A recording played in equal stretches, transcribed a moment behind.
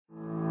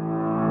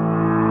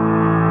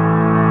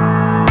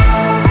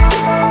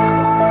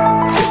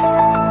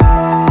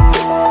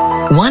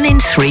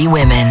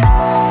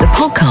OneInThreeWomen, the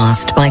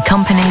podcast by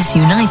companies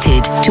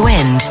united to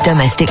end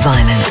domestic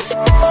violence.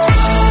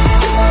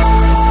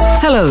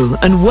 Hello,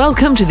 and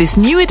welcome to this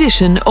new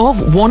edition of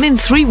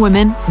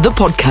OneInThreeWomen, the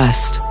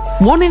podcast.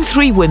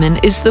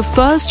 OneInThreeWomen is the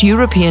first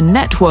European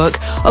network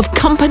of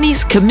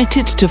companies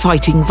committed to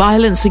fighting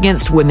violence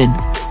against women.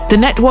 The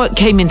network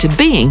came into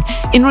being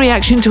in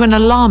reaction to an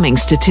alarming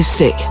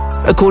statistic.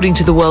 According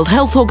to the World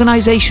Health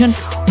Organization,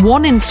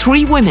 1 in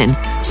 3 women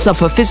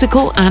suffer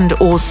physical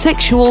and/or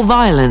sexual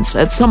violence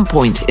at some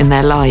point in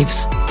their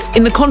lives.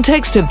 In the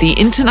context of the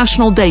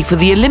International Day for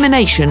the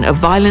Elimination of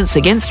Violence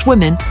Against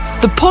Women,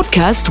 the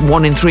podcast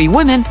 1 in 3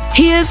 Women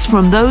hears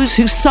from those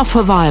who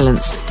suffer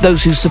violence,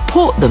 those who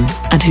support them,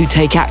 and who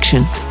take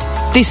action.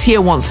 This year,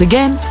 once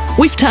again,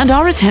 we've turned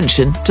our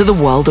attention to the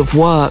world of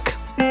work.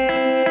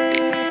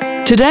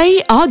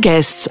 Today, our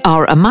guests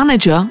are a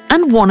manager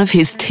and one of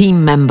his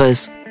team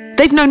members.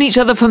 They've known each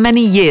other for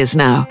many years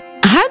now.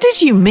 How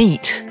did you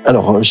meet? I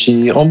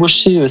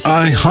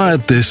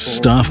hired this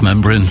staff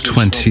member in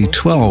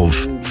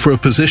 2012 for a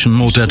position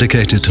more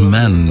dedicated to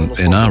men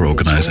in our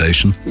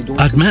organisation.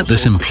 I'd met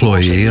this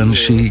employee and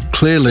she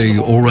clearly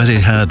already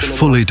had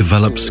fully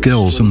developed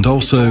skills and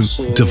also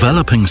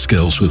developing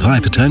skills with high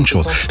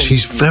potential.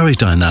 She's very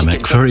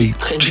dynamic, very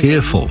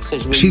cheerful.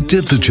 She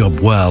did the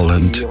job well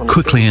and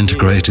quickly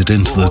integrated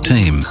into the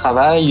team.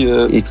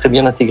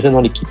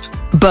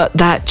 But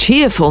that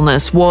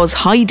cheerfulness was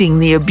hiding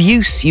the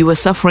abuse you were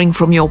suffering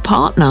from your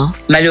partner.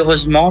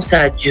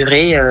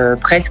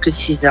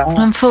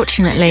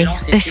 Unfortunately,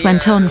 this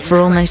went on for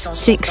almost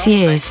 6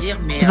 years.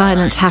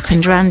 Violence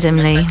happened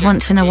randomly,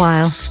 once in a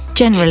while.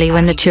 Generally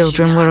when the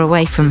children were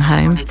away from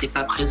home.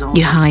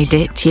 You hide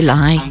it, you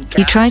lie.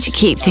 You try to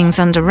keep things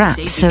under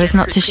wraps so as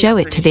not to show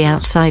it to the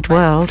outside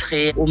world.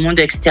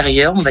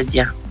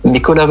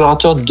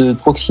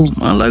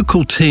 My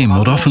local team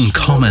would often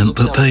comment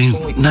that they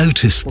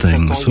noticed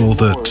things or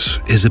that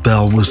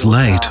Isabel was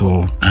late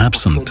or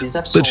absent.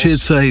 But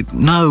she'd say,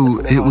 "No,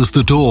 it was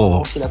the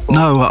door.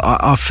 No,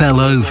 I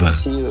fell over."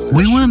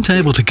 We weren't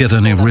able to get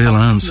any real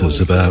answers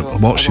about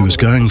what she was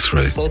going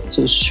through.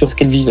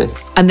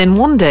 And then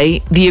one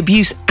day, the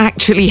abuse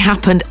actually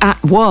happened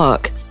at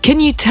work. Can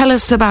you tell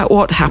us about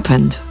what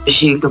happened?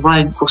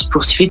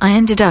 I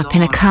ended up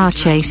in a car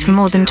chase for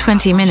more than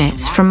 20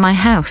 minutes from my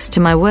house to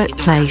my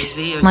workplace.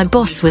 My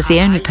boss was the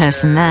only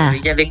person there.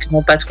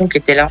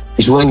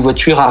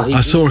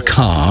 I saw a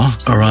car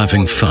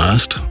arriving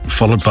fast,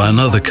 followed by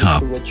another car.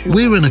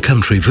 We're in a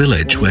country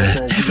village where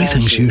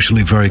everything's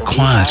usually very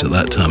quiet at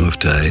that time of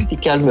day.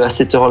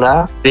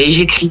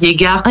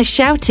 I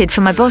shouted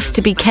for my boss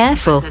to be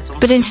careful,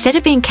 but instead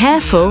of being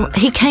careful,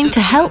 he came to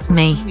help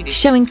me,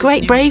 showing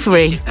great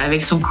bravery. I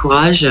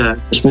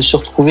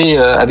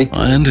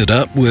ended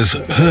up with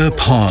her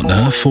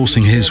partner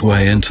forcing his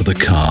way into the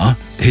car.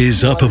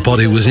 His upper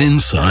body was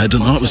inside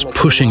and I was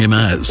pushing him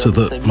out so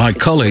that my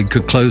colleague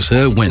could close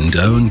her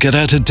window and get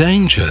out of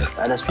danger.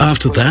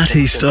 After that,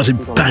 he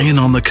started banging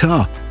on the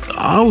car.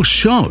 I was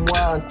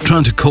shocked,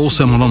 trying to call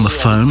someone on the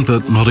phone,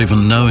 but not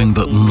even knowing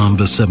that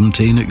number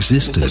 17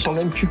 existed.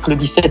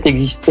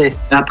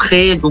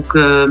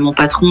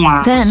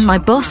 Then my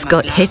boss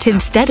got hit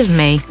instead of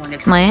me.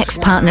 My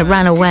ex-partner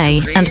ran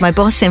away and my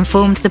boss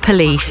informed the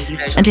police.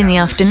 And in the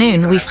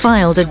afternoon, we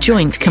filed a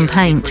joint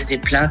complaint.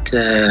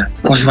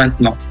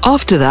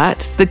 After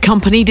that, the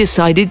company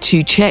decided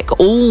to check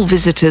all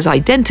visitors'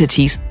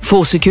 identities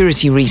for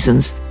security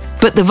reasons.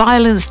 But the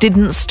violence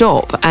didn't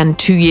stop, and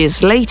 2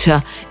 years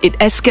later, it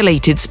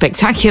escalated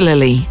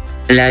spectacularly.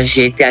 Then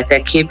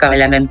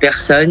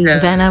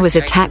I was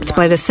attacked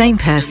by the same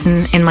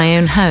person in my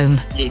own home.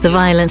 The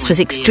violence was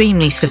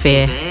extremely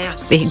severe.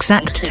 The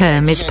exact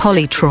term is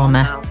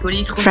polytrauma.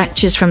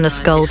 Fractures from the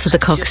skull to the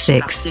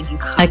coccyx.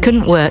 I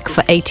couldn't work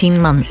for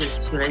 18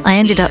 months. I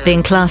ended up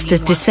being classed as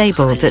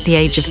disabled at the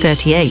age of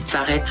 38.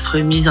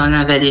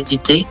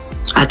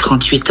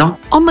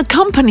 On the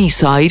company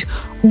side,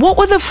 what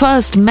were the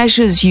first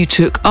measures you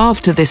took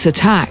after this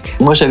attack?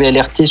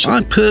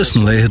 I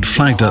personally had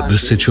flagged up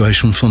this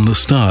situation from the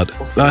start.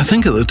 I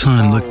think at the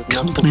time the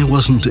company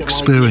wasn't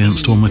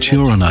experienced or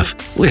mature enough.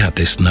 We had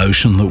this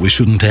notion that we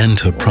shouldn't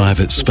enter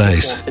private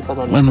space.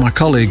 When my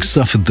colleague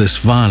suffered this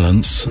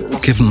violence,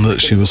 given that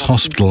she was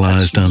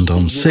hospitalised and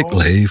on sick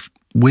leave,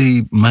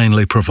 we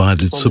mainly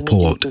provided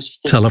support,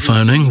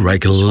 telephoning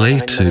regularly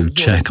to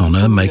check on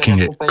her, making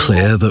it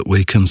clear that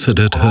we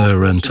considered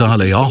her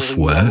entirely off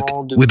work.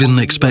 We didn't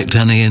expect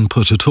any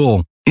input at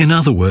all. In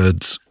other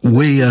words,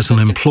 we as an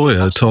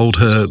employer told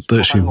her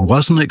that she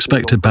wasn't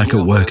expected back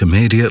at work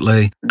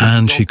immediately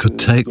and she could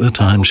take the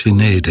time she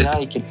needed.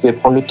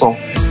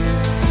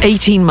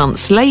 18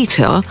 months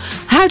later,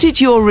 how did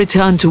your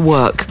return to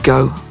work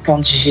go?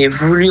 When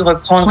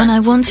I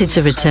wanted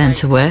to return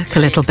to work a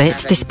little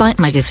bit, despite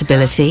my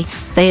disability,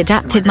 they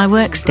adapted my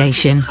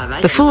workstation.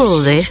 Before all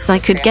this, I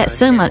could get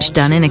so much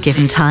done in a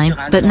given time,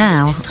 but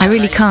now I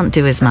really can't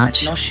do as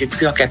much. And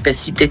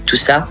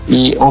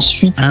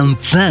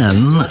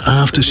then,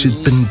 after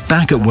she'd been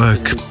back at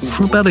work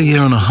for about a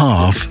year and a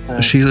half,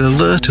 she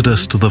alerted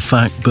us to the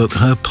fact that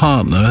her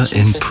partner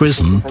in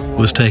prison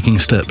was taking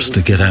steps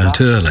to get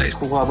out early.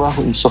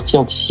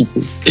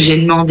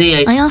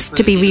 I asked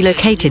to be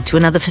relocated to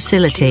another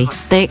facility.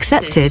 They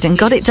accepted and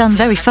got it done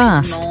very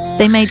fast.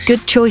 They made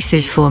good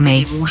choices for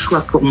me. I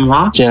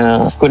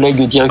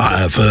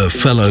have a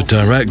fellow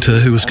director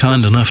who was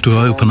kind enough to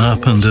open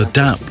up and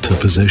adapt a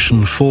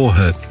position for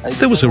her.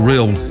 There was a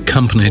real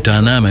company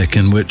dynamic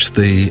in which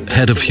the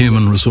head of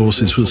human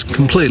resources was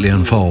completely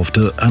involved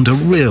and a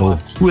real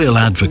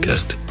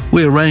advocate.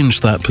 We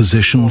arranged that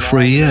position for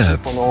a year.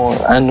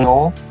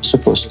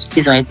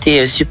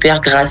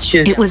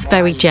 It was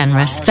very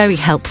generous, very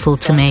helpful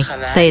to me.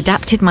 They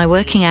adapted my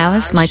working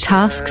hours, my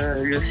tasks,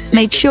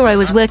 made sure I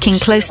was working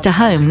close to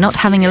home, not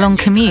having a long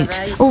commute,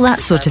 all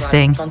that sort of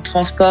thing.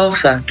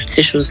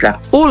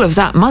 All of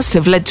that must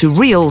have led to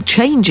real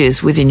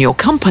changes within your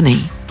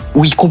company.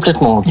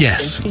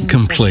 Yes,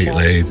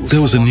 completely. There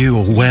was a new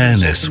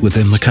awareness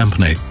within the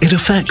company. It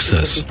affects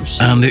us,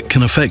 and it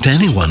can affect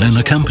anyone in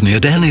a company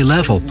at any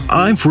level.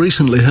 I've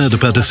recently heard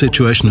about a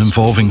situation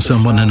involving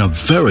someone in a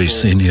very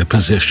senior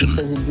position.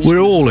 We're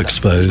all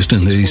exposed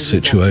in these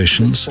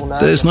situations.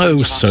 There's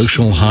no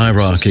social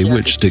hierarchy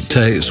which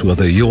dictates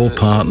whether your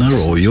partner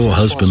or your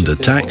husband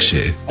attacks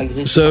you.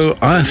 So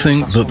I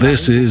think that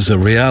this is a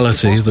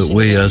reality that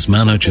we as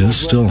managers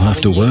still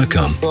have to work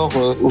on.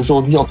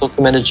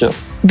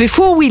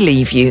 Before we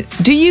leave you,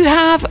 do you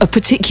have a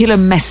particular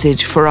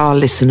message for our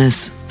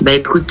listeners?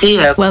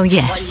 Well,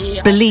 yes.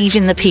 Believe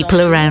in the people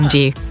around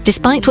you.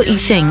 Despite what you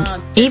think,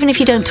 even if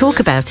you don't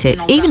talk about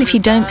it, even if you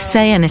don't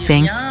say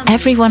anything,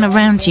 everyone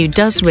around you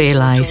does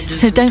realise,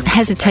 so don't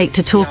hesitate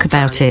to talk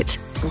about it.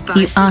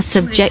 You are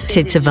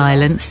subjected to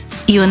violence.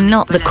 You are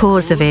not the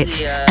cause of it,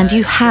 and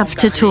you have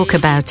to talk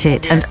about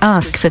it and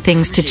ask for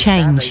things to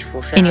change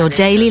in your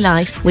daily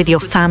life, with your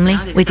family,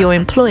 with your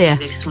employer,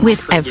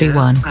 with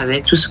everyone.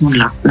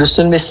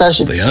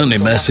 The only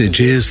message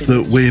is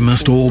that we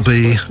must all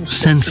be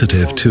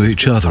sensitive to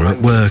each other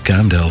at work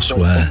and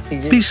elsewhere.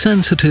 Be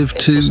sensitive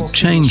to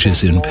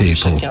changes in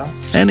people.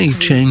 Any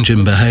change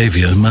in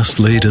behaviour must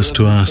lead us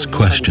to ask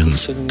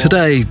questions.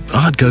 Today,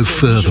 I'd go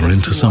further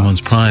into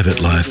someone's private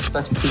life,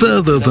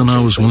 further than I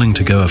was willing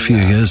to go a few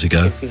years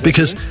ago,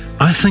 because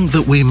I think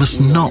that we must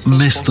not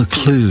miss the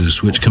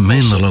clues which can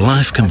mean that a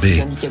life can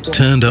be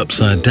turned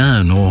upside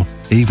down or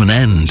even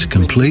end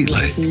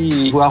completely.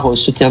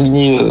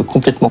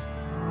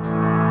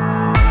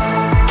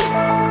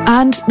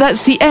 And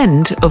that's the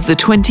end of the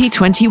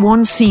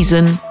 2021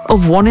 season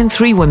of One in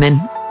Three Women,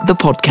 the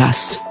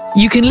podcast.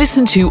 You can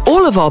listen to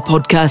all of our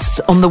podcasts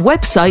on the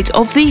website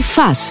of the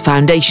FACE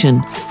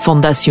Foundation,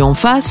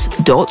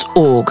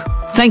 fondationface.org.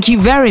 Thank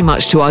you very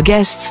much to our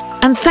guests,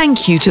 and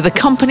thank you to the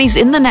companies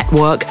in the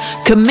network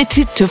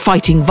committed to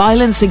fighting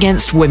violence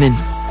against women.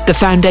 The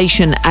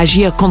Foundation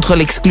Agir contre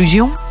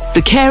l'exclusion,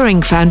 the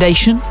Caring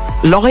Foundation,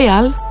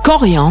 L'Oréal,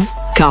 Corian,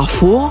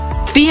 Carrefour,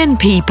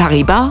 BNP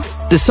Paribas,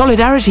 the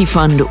Solidarity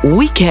Fund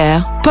We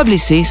Care,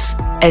 Publicis,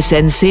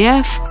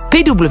 SNCF,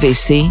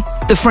 PwC,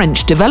 the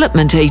French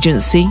Development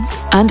Agency,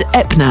 and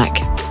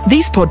EPNAC.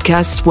 These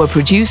podcasts were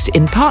produced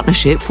in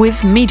partnership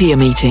with Media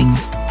Meeting.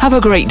 Have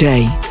a great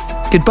day.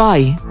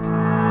 Goodbye.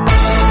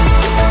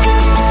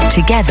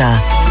 Together,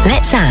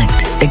 let's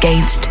act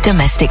against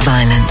domestic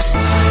violence.